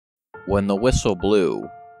When the whistle blew,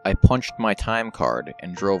 I punched my time card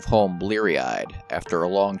and drove home bleary-eyed after a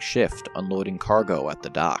long shift unloading cargo at the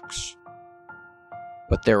docks.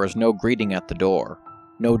 But there was no greeting at the door,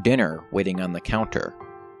 no dinner waiting on the counter.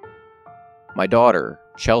 My daughter,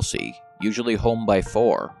 Chelsea, usually home by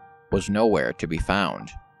 4, was nowhere to be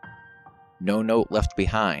found. No note left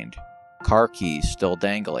behind, car keys still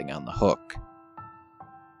dangling on the hook.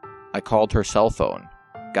 I called her cell phone,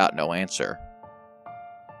 got no answer.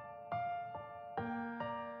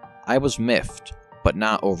 I was miffed, but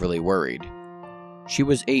not overly worried. She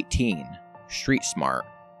was 18, street smart,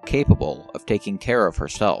 capable of taking care of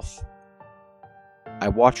herself. I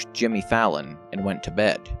watched Jimmy Fallon and went to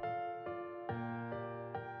bed.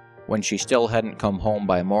 When she still hadn't come home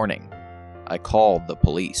by morning, I called the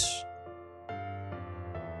police.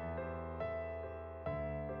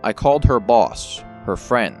 I called her boss, her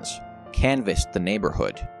friends, canvassed the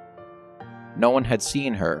neighborhood. No one had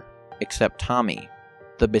seen her except Tommy,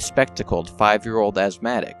 the bespectacled 5-year-old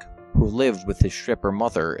asthmatic who lived with his stripper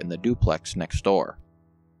mother in the duplex next door.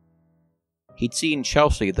 He'd seen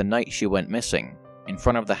Chelsea the night she went missing, in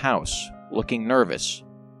front of the house, looking nervous,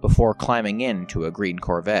 before climbing into a green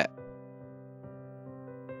Corvette.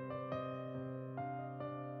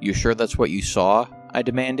 "You sure that's what you saw?" I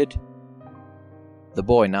demanded. The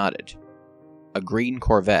boy nodded. A green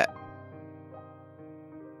Corvette.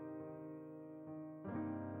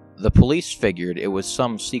 The police figured it was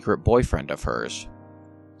some secret boyfriend of hers.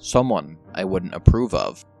 Someone I wouldn't approve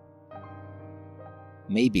of.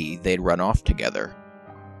 Maybe they'd run off together.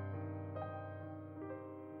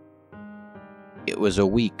 It was a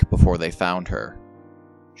week before they found her.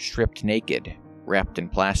 Stripped naked, wrapped in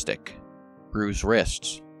plastic, bruised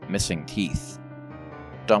wrists, missing teeth.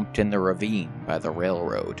 Dumped in the ravine by the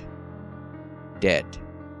railroad. Dead.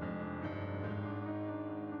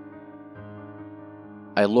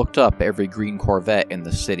 I looked up every green Corvette in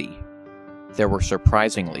the city. There were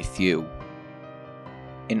surprisingly few.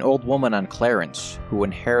 An old woman on Clarence who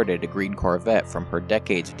inherited a green Corvette from her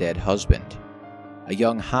decades-dead husband. A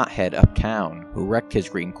young hothead uptown who wrecked his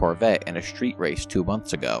green Corvette in a street race 2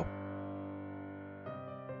 months ago.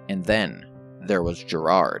 And then there was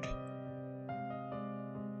Gerard.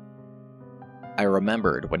 I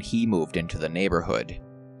remembered when he moved into the neighborhood,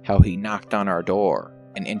 how he knocked on our door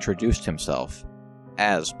and introduced himself,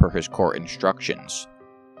 as per his court instructions.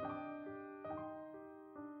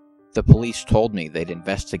 The police told me they'd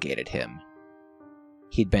investigated him.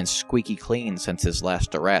 He'd been squeaky clean since his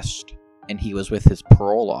last arrest, and he was with his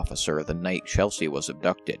parole officer the night Chelsea was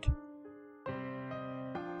abducted.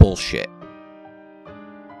 Bullshit.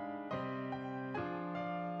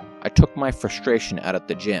 I took my frustration out at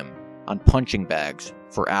the gym, on punching bags,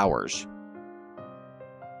 for hours.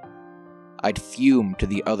 I'd fumed to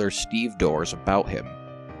the other stevedores about him.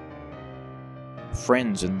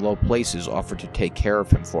 Friends in low places offered to take care of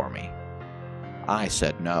him for me. I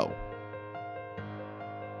said no.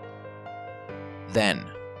 Then,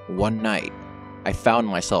 one night, I found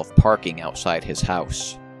myself parking outside his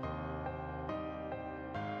house.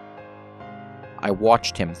 I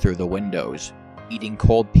watched him through the windows, eating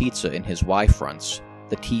cold pizza in his Y-fronts,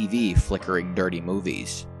 the TV flickering dirty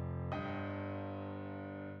movies.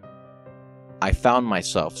 I found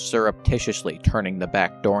myself surreptitiously turning the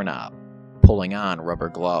back doorknob, pulling on rubber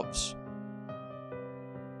gloves.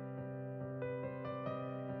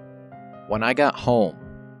 When I got home,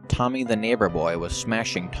 Tommy the neighbor boy was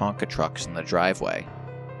smashing Tonka trucks in the driveway.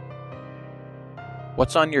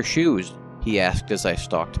 "What's on your shoes?" he asked as I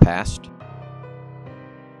stalked past.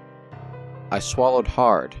 I swallowed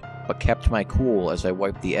hard, but kept my cool as I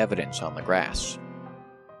wiped the evidence on the grass.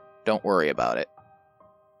 "Don't worry about it."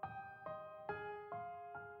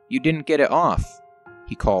 "You didn't get it off,"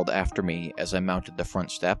 he called after me as I mounted the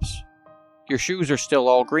front steps. "Your shoes are still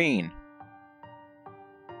all green."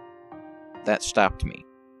 That stopped me.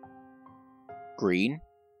 Green?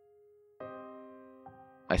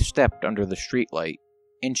 I stepped under the streetlight,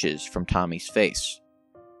 inches from Tommy's face.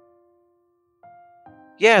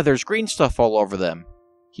 "Yeah, there's green stuff all over them,"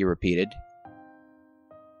 he repeated.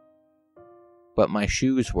 But my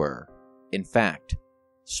shoes were, in fact,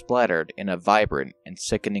 splattered in a vibrant and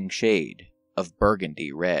sickening shade of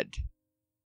burgundy red.